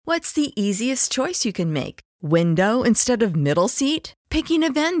What's the easiest choice you can make? Window instead of middle seat? Picking a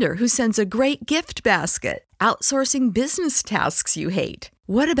vendor who sends a great gift basket? Outsourcing business tasks you hate?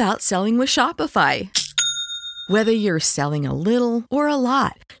 What about selling with Shopify? Whether you're selling a little or a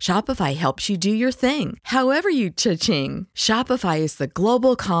lot, Shopify helps you do your thing, however you cha-ching. Shopify is the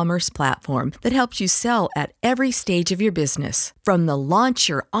global commerce platform that helps you sell at every stage of your business. From the launch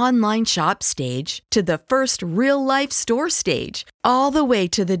your online shop stage to the first real-life store stage, all the way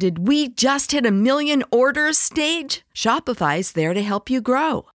to the did we just hit a million orders stage. Shopify's there to help you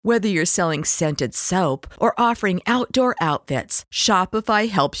grow. Whether you're selling scented soap or offering outdoor outfits, Shopify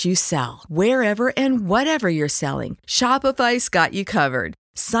helps you sell. Wherever and whatever you're selling, Shopify's got you covered.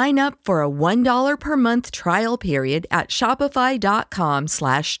 Sign up for a $1 per month trial period at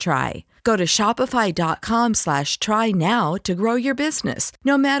shopify.com/try. Go to shopify.com/try now to grow your business,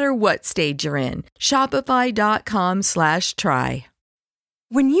 no matter what stage you're in. Shopify.com/try.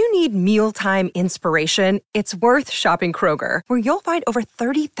 When you need mealtime inspiration, it's worth shopping Kroger, where you'll find over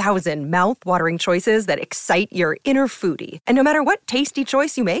 30,000 mouth-watering choices that excite your inner foodie. And no matter what tasty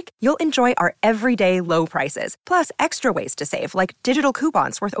choice you make, you'll enjoy our everyday low prices, plus extra ways to save, like digital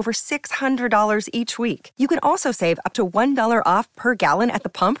coupons worth over $600 each week. You can also save up to $1 off per gallon at the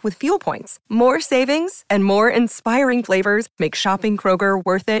pump with fuel points. More savings and more inspiring flavors make shopping Kroger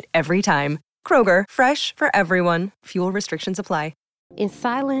worth it every time. Kroger, fresh for everyone. Fuel restrictions apply. In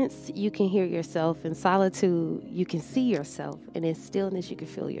silence, you can hear yourself. In solitude, you can see yourself. And in stillness, you can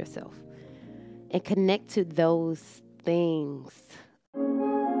feel yourself. And connect to those things.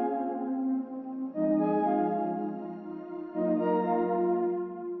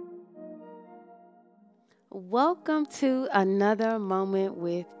 Welcome to another moment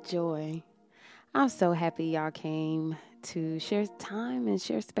with joy. I'm so happy y'all came to share time and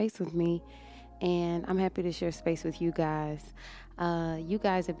share space with me. And I'm happy to share space with you guys. You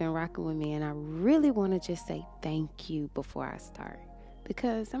guys have been rocking with me, and I really want to just say thank you before I start,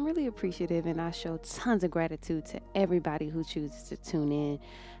 because I'm really appreciative, and I show tons of gratitude to everybody who chooses to tune in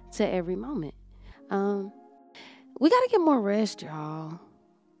to every moment. We got to get more rest, y'all.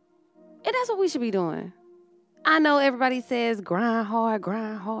 And that's what we should be doing. I know everybody says grind hard,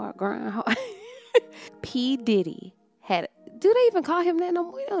 grind hard, grind hard. P. Diddy do they even call him that no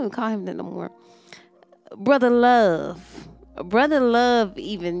more? We don't even call him that no more. Brother Love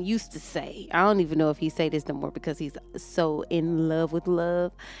even used to say, I don't even know if he say this no more because he's so in love with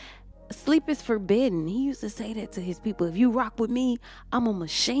love. Sleep is forbidden. He used to say that to his people. If you rock with me, I'm a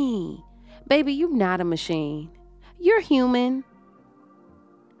machine. Baby, you're not a machine. You're human.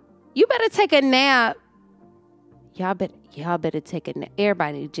 You better take a nap. Y'all better take a nap.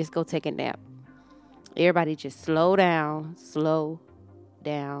 Everybody just go take a nap. Everybody just slow down,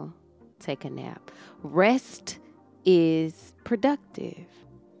 take a nap. Rest is productive.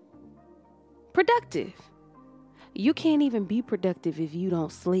 You can't even be productive if you don't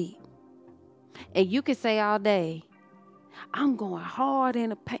sleep. And you can say all day, I'm going hard in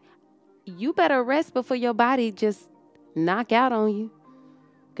the pain. You better rest before your body just knock out on you,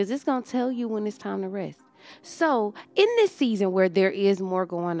 because it's going to tell you when it's time to rest. So in this season where there is more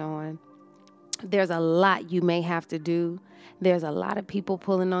going on, there's a lot you may have to do. There's a lot of people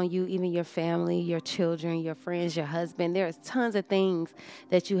pulling on you, even your family, your children, your friends, your husband. There's tons of things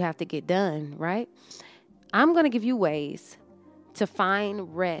that you have to get done, right? I'm going to give you ways to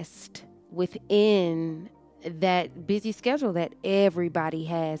find rest within that busy schedule that everybody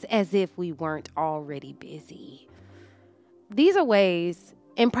has, as if we weren't already busy. These are ways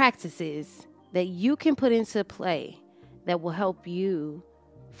and practices that you can put into play that will help you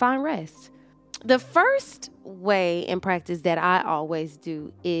find rest. The first way and practice that I always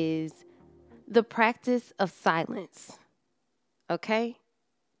do is the practice of silence. Okay?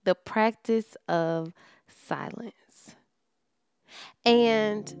 The practice of silence.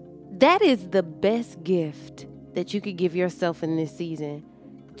 And that is the best gift that you could give yourself in this season,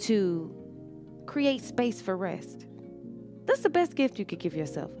 to create space for rest. That's the best gift you could give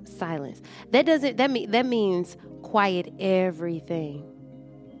yourself, silence. That means quiet everything.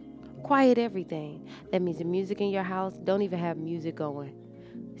 Quiet everything. That means the music in your house, don't even have music going.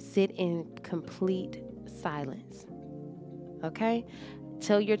 Sit in complete silence. Okay?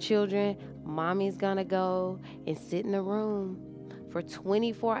 Tell your children, mommy's gonna go and sit in the room for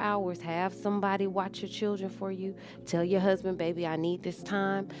 24 hours. Have somebody watch your children for you. Tell your husband, baby, I need this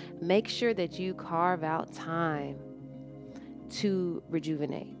time. Make sure that you carve out time to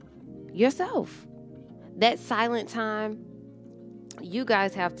rejuvenate yourself. That silent time, you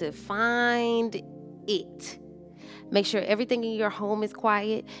guys have to find it. Make sure everything in your home is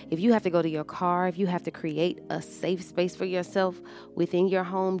quiet. If you have to go to your car, if you have to create a safe space for yourself within your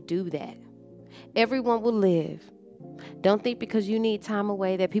home, do that. Everyone will live. Don't think because you need time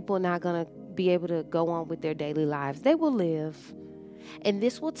away that people are not going to be able to go on with their daily lives. They will live. And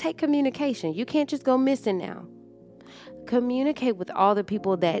this will take communication. You can't just go missing now. Communicate with all the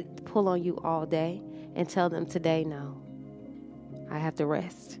people that pull on you all day and tell them today, no, I have to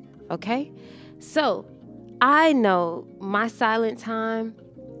rest. Okay? So I know my silent time,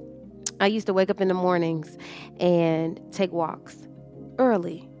 I used to wake up in the mornings and take walks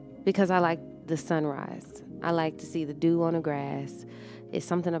early because I like the sunrise. I like to see the dew on the grass. It's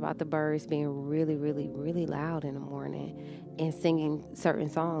something about the birds being really, really, really loud in the morning and singing certain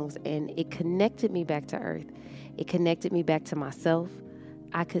songs. And it connected me back to earth. It connected me back to myself.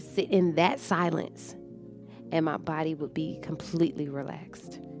 I could sit in that silence and my body would be completely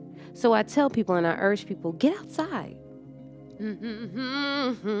relaxed. So I tell people and I urge people, get outside.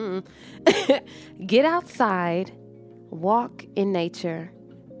 Get outside, walk in nature,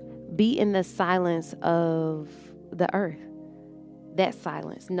 be in the silence of the earth. That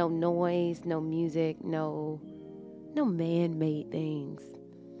silence, no noise, no music, no man-made things.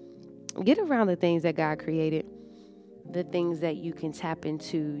 Get around the things that God created, the things that you can tap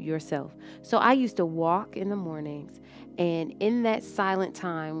into yourself. So I used to walk in the mornings, and in that silent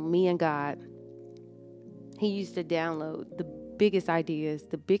time, me and God, He used to download the biggest ideas,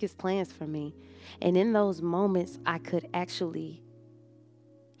 the biggest plans for me. And in those moments, I could actually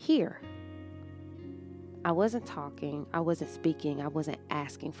hear. I wasn't talking. I wasn't speaking. I wasn't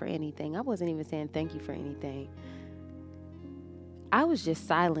asking for anything. I wasn't even saying thank you for anything. I was just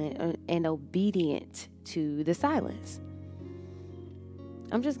silent and obedient to the silence.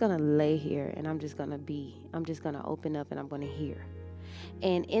 I'm just going to lay here and I'm just going to open up and I'm going to hear.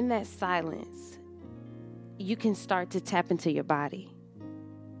 And in that silence, you can start to tap into your body.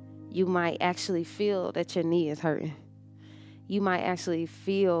 You might actually feel that your knee is hurting. You might actually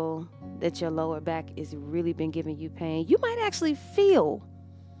feel that your lower back has really been giving you pain. You might actually feel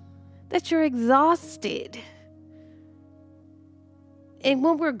that you're exhausted. And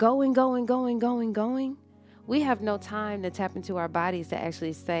when we're going, we have no time to tap into our bodies to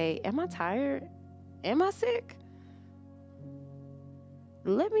actually say, am I tired? Am I sick?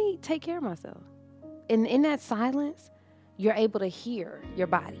 Let me take care of myself. And in that silence, you're able to hear your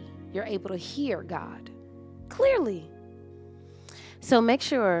body. You're able to hear God clearly. So make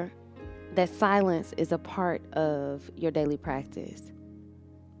sure that silence is a part of your daily practice.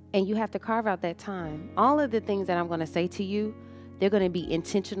 And you have to carve out that time. All of the things that I'm going to say to you, they're going to be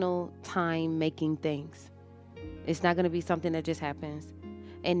intentional time-making things. It's not going to be something that just happens.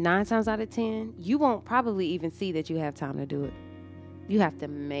 And 9 times out of 10, you won't probably even see that you have time to do it. You have to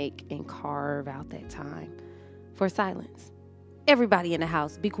make and carve out that time for silence. Everybody in the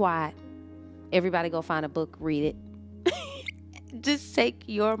house, be quiet. Everybody go find a book, read it. Just take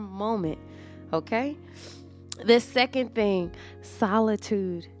your moment, okay? The second thing,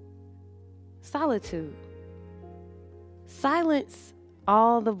 solitude. Solitude. Silence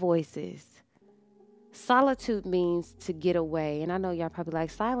all the voices. Solitude means to get away. And I know y'all probably like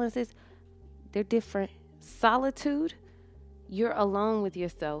silences. They're different. Solitude, you're alone with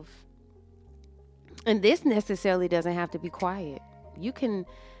yourself. And this necessarily doesn't have to be quiet. You can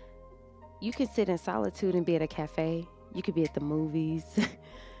sit in solitude and be at a cafe. You could be at the movies.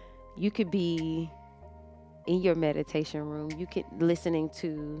 You could be in your meditation room. You could listening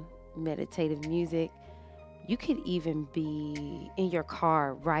to meditative music. You could even be in your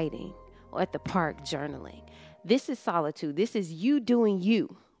car writing or at the park journaling. This is solitude. This is you doing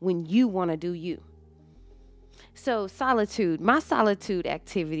you when you want to do you. So solitude, my solitude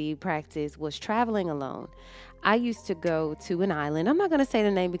activity practice was traveling alone. I used to go to an island. I'm not going to say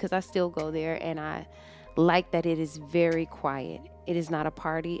the name because I still go there and I like that it is very quiet. It is not a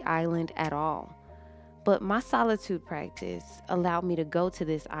party island at all. But my solitude practice allowed me to go to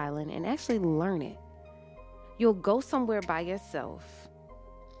this island and actually learn it. You'll go somewhere by yourself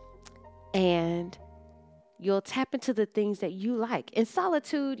and you'll tap into the things that you like. In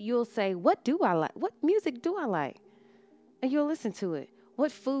solitude, you'll say, what do I like? What music do I like? And you'll listen to it.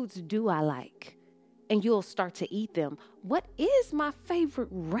 What foods do I like? And you'll start to eat them. What is my favorite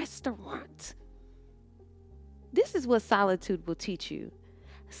restaurant? This is what solitude will teach you.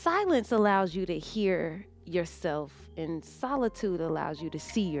 Silence allows you to hear yourself, and solitude allows you to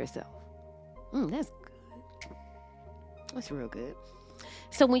see yourself. That's good. That's real good.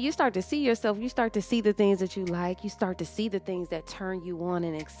 So when you start to see yourself, you start to see the things that you like. You start to see the things that turn you on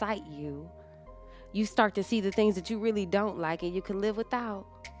and excite you. You start to see the things that you really don't like and you can live without.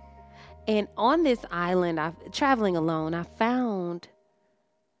 And on this island, traveling alone, I found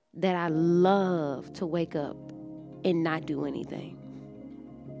that I love to wake up and not do anything.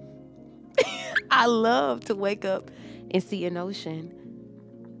 I love to wake up and see an ocean.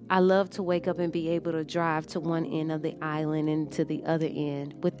 I love to wake up and be able to drive to one end of the island and to the other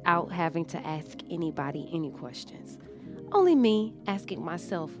end without having to ask anybody any questions. Only me asking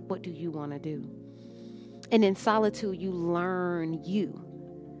myself, what do you want to do? And in solitude, you learn you.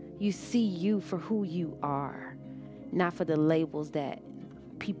 You see you for who you are, not for the labels that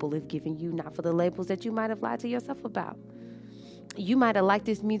people have given you, not for the labels that you might have lied to yourself about. You might have liked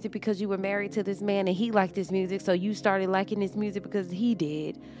this music because you were married to this man and he liked this music, so you started liking this music because he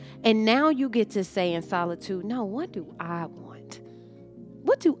did. And now you get to say in solitude, no, what do I want?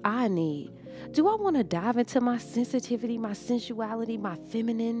 What do I need? Do I want to dive into my sensitivity, my sensuality, my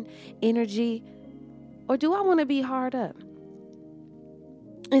feminine energy? Or do I want to be hard up?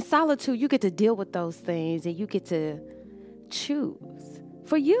 In solitude, you get to deal with those things and you get to choose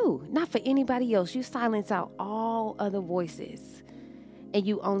for you, not for anybody else. You silence out all other voices and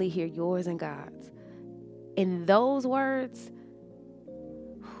you only hear yours and God's. In those words,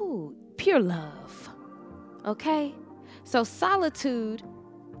 pure love. Okay? So solitude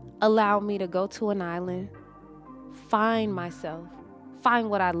allowed me to go to an island, find myself, find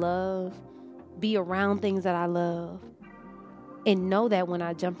what I love, be around things that I love, and know that when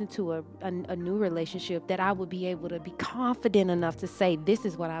I jumped into a new relationship that I would be able to be confident enough to say, this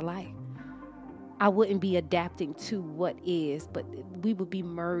is what I like. I wouldn't be adapting to what is, but we would be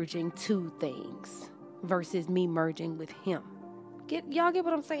merging two things versus me merging with him. Y'all get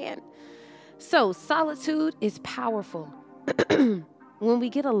what I'm saying? So solitude is powerful. When we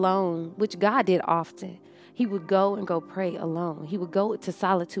get alone, which God did often, he would go and go pray alone. He would go to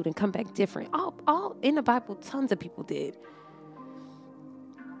solitude and come back different. All in the Bible, tons of people did.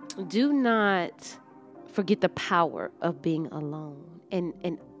 Do not forget the power of being alone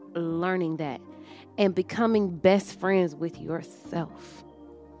and learning that and becoming best friends with yourself.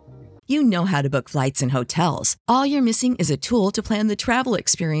 You know how to book flights and hotels. All you're missing is a tool to plan the travel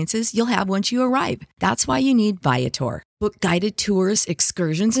experiences you'll have once you arrive. That's why you need Viator. Book guided tours,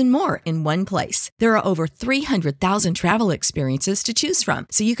 excursions, and more in one place. There are over 300,000 travel experiences to choose from,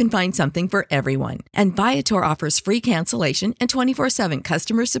 so you can find something for everyone. And Viator offers free cancellation and 24/7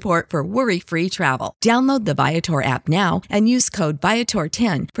 customer support for worry-free travel. Download the Viator app now and use code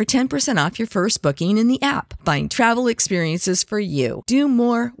Viator10 for 10% off your first booking in the app. Find travel experiences for you. Do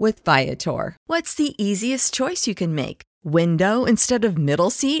more with Viator. What's the easiest choice you can make? Window instead of middle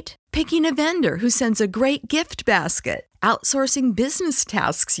seat? Picking a vendor who sends a great gift basket? Outsourcing business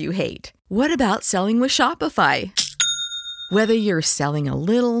tasks you hate? What about selling with Shopify? Whether you're selling a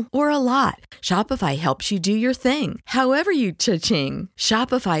little or a lot, Shopify helps you do your thing, however you cha-ching.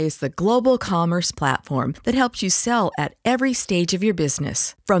 Shopify is the global commerce platform that helps you sell at every stage of your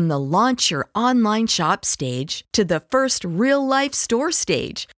business. From the launch your online shop stage to the first real-life store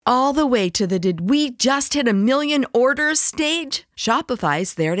stage, all the way to the did we just hit 1 million orders stage.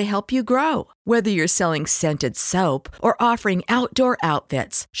 Shopify's there to help you grow. Whether you're selling scented soap or offering outdoor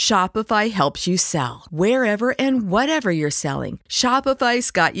outfits, Shopify helps you sell. Wherever and whatever you're selling,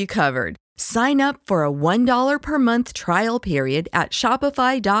 Shopify's got you covered. Sign up for a $1 per month trial period at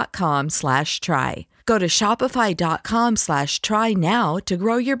shopify.com/try. Go to shopify.com/try now to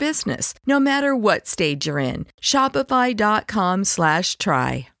grow your business, no matter what stage you're in.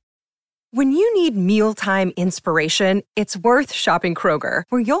 Shopify.com/try. When you need mealtime inspiration, it's worth shopping Kroger,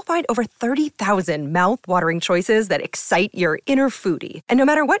 where you'll find over 30,000 mouth-watering choices that excite your inner foodie. And no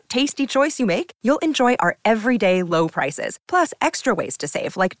matter what tasty choice you make, you'll enjoy our everyday low prices, plus extra ways to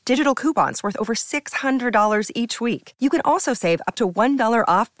save, like digital coupons worth over $600 each week. You can also save up to $1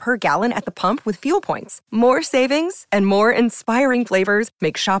 off per gallon at the pump with fuel points. More savings and more inspiring flavors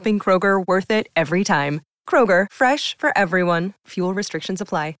make shopping Kroger worth it every time. Kroger, fresh for everyone. Fuel restrictions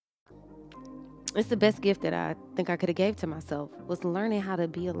apply. It's the best gift that I think I could have gave to myself, was learning how to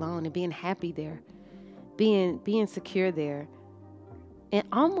be alone and being happy there, being secure there. And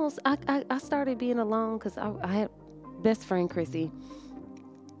almost, I started being alone because I had best friend, Chrissy.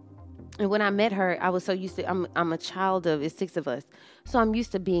 And when I met her, I was so used to, I'm a child of, it's 6 of us. So I'm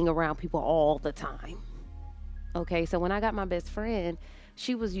used to being around people all the time. Okay, so when I got my best friend,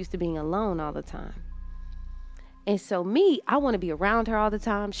 she was used to being alone all the time. And so me, I want to be around her all the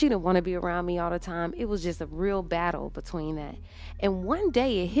time. She didn't want to be around me all the time. It was just a real battle between that. And one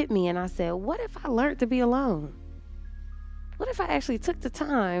day it hit me and I said, what if I learned to be alone? What if I actually took the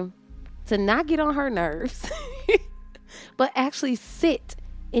time to not get on her nerves, but actually sit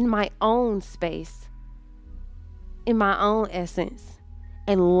in my own space, in my own essence,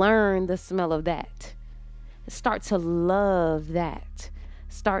 and learn the smell of that. Start to love that.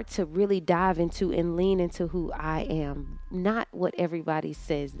 Start to really dive into and lean into who I am, not what everybody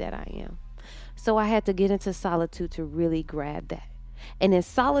says that I am. So I had to get into solitude to really grab that. And then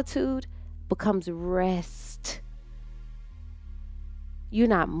solitude becomes rest. You're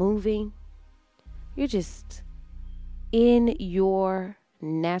not moving. You're just in your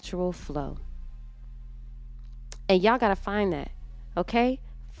natural flow. And y'all got to find that, okay?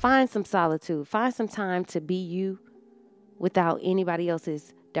 Find some solitude. Find some time to be you without anybody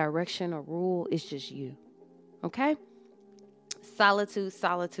else's direction or rule. It's just you, okay? Solitude,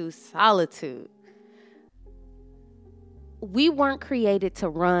 solitude, solitude. We weren't created to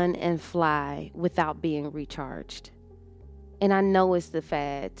run and fly without being recharged. And I know it's the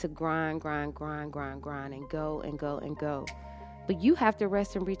fad to grind, and go and go and go. But you have to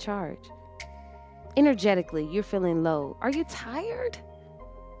rest and recharge. Energetically, you're feeling low. Are you tired?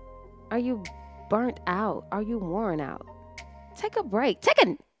 Are you burnt out? Are you worn out? Take a break.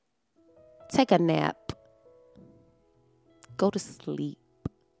 Take a nap. Go to sleep.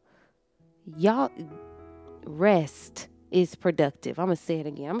 Y'all, rest is productive. I'm going to say it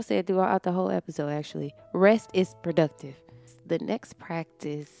again. I'm going to say it throughout the whole episode, actually. Rest is productive. The next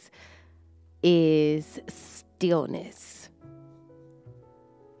practice is stillness.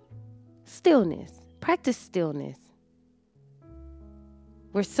 Stillness. Practice stillness.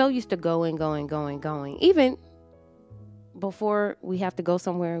 We're so used to going. Even before we have to go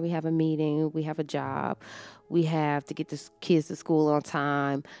somewhere, we have a meeting, we have a job, we have to get the kids to school on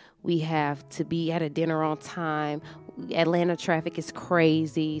time, we have to be at a dinner on time. Atlanta traffic is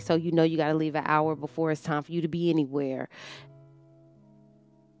crazy, so you got to leave an hour before it's time for you to be anywhere.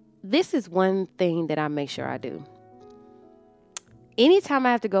 This is one thing that I make sure I do. Anytime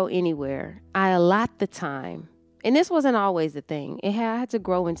I have to go anywhere, I allot the time. And this wasn't always a thing. I had to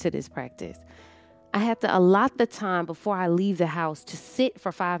grow into this practice. I had to allot the time before I leave the house to sit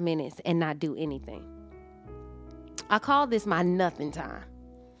for 5 minutes and not do anything. I call this my nothing time.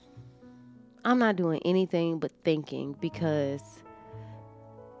 I'm not doing anything but thinking, because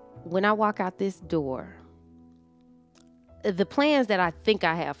when I walk out this door, the plans that I think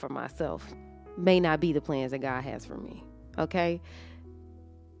I have for myself may not be the plans that God has for me. Okay?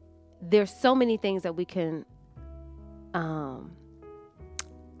 There's so many things that we can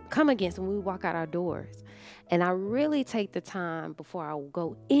come against when we walk out our doors. And I really take the time before I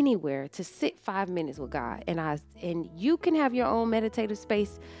go anywhere to sit 5 minutes with God. And you can have your own meditative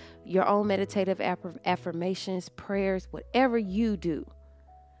space, your own meditative affirmations, prayers, whatever you do.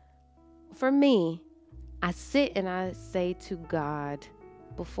 For me, I sit and I say to God,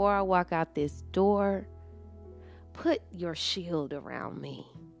 before I walk out this door, put your shield around me.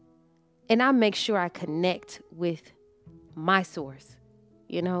 And I make sure I connect with my source,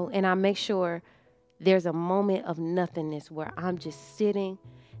 and I make sure there's a moment of nothingness where I'm just sitting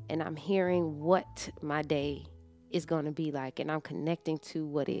and I'm hearing what my day is going to be like, and I'm connecting to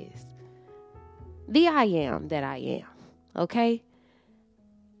what is. The I am that I am, okay?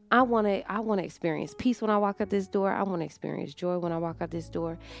 I want to experience peace when I walk out this door. I want to experience joy when I walk out this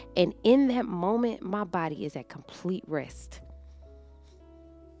door. And in that moment, my body is at complete rest.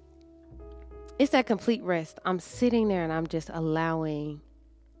 It's at complete rest. I'm sitting there and I'm just allowing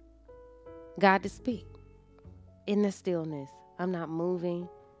God to speak in the stillness. I'm not moving.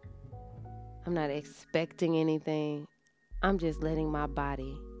 I'm not expecting anything. I'm just letting my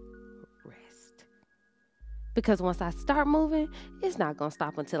body rest. Because once I start moving, it's not going to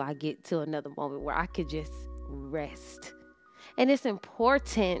stop until I get to another moment where I could just rest. And it's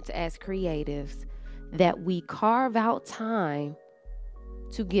important as creatives that we carve out time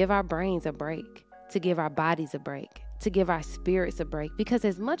to give our brains a break, to give our bodies a break, to give our spirits a break. Because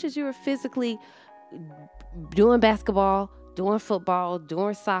as much as you're physically doing basketball, doing football,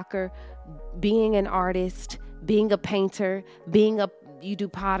 doing soccer, being an artist, being a painter, you do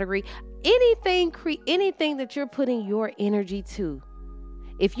pottery, anything that you're putting your energy to,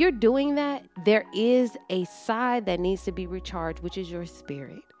 if you're doing that, there is a side that needs to be recharged, which is your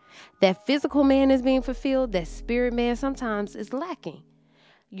spirit. That physical man is being fulfilled, that spirit man sometimes is lacking.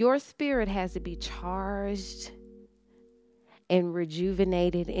 Your spirit has to be charged and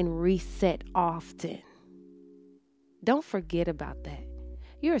rejuvenated and reset often. Don't forget about that.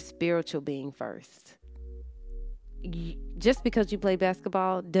 You're a spiritual being first. Just because you play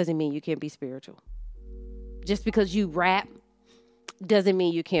basketball doesn't mean you can't be spiritual. Just because you rap doesn't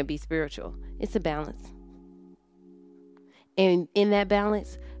mean you can't be spiritual. It's a balance. And in that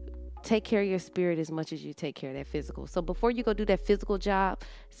balance, take care of your spirit as much as you take care of that physical. So before you go do that physical job,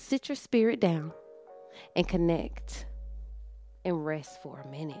 sit your spirit down and connect. and rest for a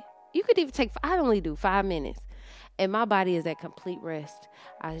minute. You could even I only do 5 minutes. And my body is at complete rest.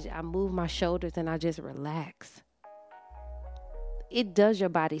 I move my shoulders and I just relax. It does your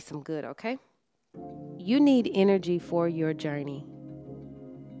body some good, okay? You need energy for your journey.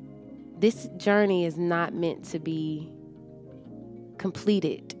 This journey is not meant to be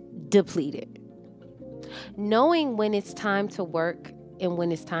completed, depleted. Knowing when it's time to work and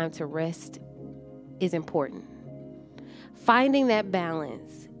when it's time to rest is important. Finding that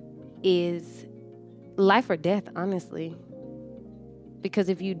balance is life or death, honestly. Because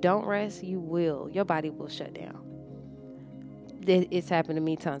if you don't rest, your body will shut down. It's happened to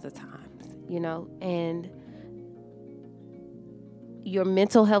me tons of times, and your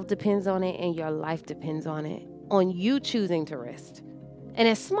mental health depends on it and your life depends on it, on you choosing to rest. And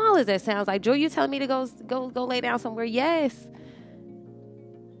as small as that sounds, like, Joy, you telling me to go lay down somewhere? Yes.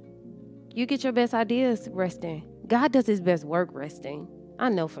 You get your best ideas resting. God does his best work resting. I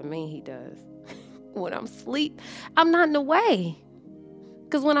know for me, he does. When I'm asleep, I'm not in the way.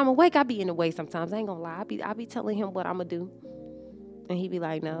 Because when I'm awake, I be in the way sometimes. I ain't gonna lie. I be telling him what I'm gonna do. And he be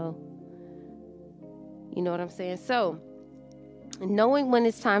like, no. You know what I'm saying? So, knowing when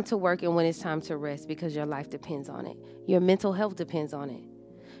it's time to work and when it's time to rest, because your life depends on it. Your mental health depends on it.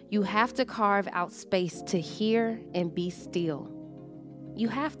 You have to carve out space to hear and be still. You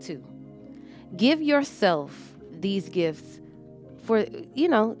have to. Give yourself these gifts for,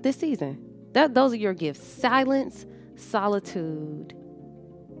 this season. Those are your gifts. Silence, solitude,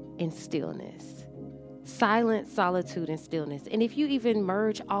 and stillness. Silence, solitude, and stillness. And if you even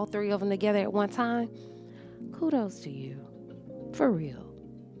merge all three of them together at one time, kudos to you. For real.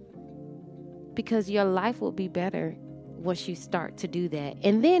 Because your life will be better once you start to do that.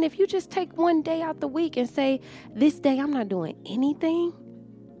 And then if you just take one day out the week and say, this day I'm not doing anything,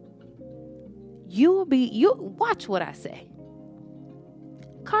 you watch what I say.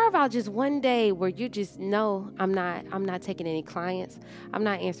 Carve out just one day where you just know I'm not taking any clients. I'm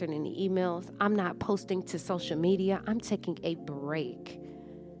not answering any emails. I'm not posting to social media. I'm taking a break.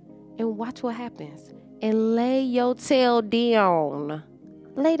 And watch what happens. And lay your tail down.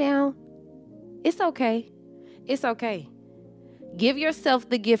 Lay down. It's okay. It's okay. Give yourself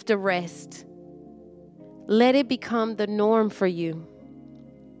the gift of rest. Let it become the norm for you.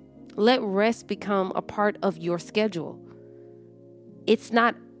 Let rest become a part of your schedule. It's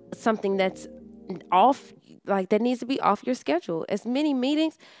not something that's off, like that needs to be off your schedule. As many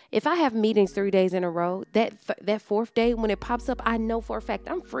meetings, if I have meetings 3 days in a row, that fourth day, when it pops up, I know for a fact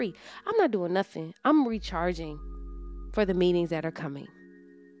I'm free. I'm not doing nothing. I'm recharging for the meetings that are coming.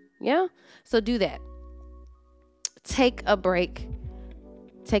 Yeah? So do that. Take a break.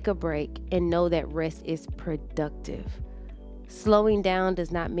 Take a break and know that rest is productive. Slowing down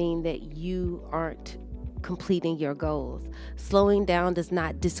does not mean that you aren't completing your goals. Slowing down does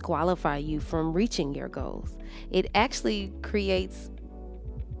not disqualify you from reaching your goals. It actually creates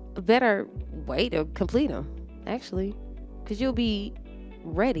a better way to complete them, actually, because you'll be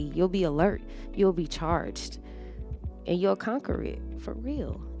ready, you'll be alert, you'll be charged, and you'll conquer it for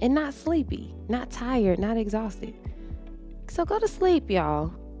real, and not sleepy, not tired, not exhausted. So go to sleep,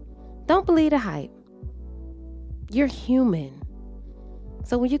 y'all. Don't believe the hype. You're human.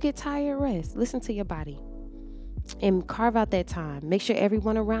 So when you get tired, rest. Listen to your body. And carve out that time. Make sure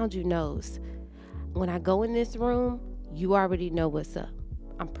everyone around you knows. When I go in this room, you already know what's up.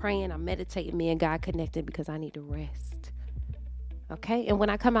 I'm praying, I'm meditating, me and God connected because I need to rest. Okay? And when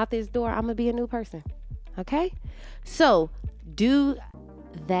I come out this door, I'm going to be a new person. Okay? So do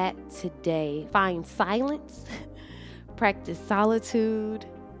that today. Find silence, practice solitude,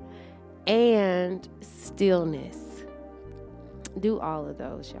 and stillness. Do all of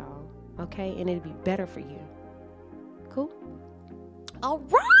those, y'all. Okay? And it'll be better for you. Cool? All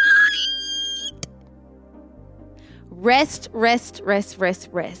right. Rest.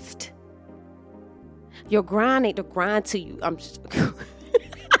 Your grind ain't the grind to you. I'm just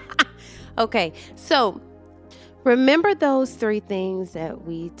okay. So remember those 3 things that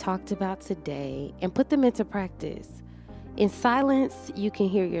we talked about today and put them into practice. In silence, you can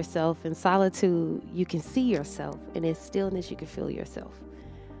hear yourself. In solitude, you can see yourself. And in stillness, you can feel yourself.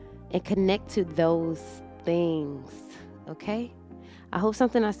 And connect to those things. Okay? I hope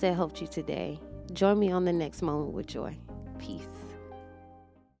something I said helped you today. Join me on the next Moment with Joy. Peace.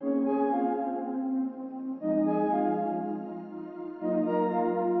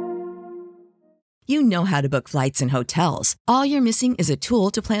 You know how to book flights and hotels. All you're missing is a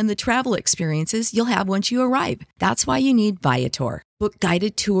tool to plan the travel experiences you'll have once you arrive. That's why you need Viator. Book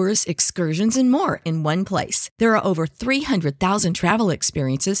guided tours, excursions, and more in one place. There are over 300,000 travel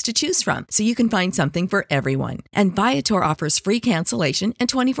experiences to choose from, so you can find something for everyone. And Viator offers free cancellation and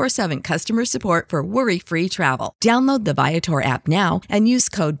 24/7 customer support for worry-free travel. Download the Viator app now and use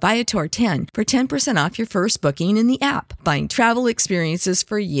code Viator10 for 10% off your first booking in the app. Find travel experiences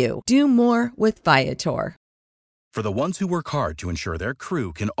for you. Do more with Viator. For the ones who work hard to ensure their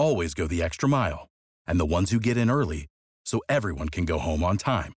crew can always go the extra mile, and the ones who get in early so everyone can go home on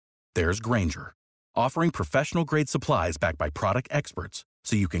time, there's Grainger, offering professional-grade supplies backed by product experts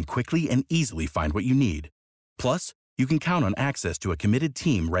so you can quickly and easily find what you need. Plus, you can count on access to a committed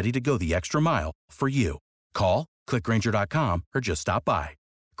team ready to go the extra mile for you. Call, click Grainger.com, or just stop by.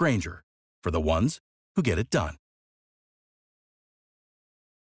 Grainger, for the ones who get it done.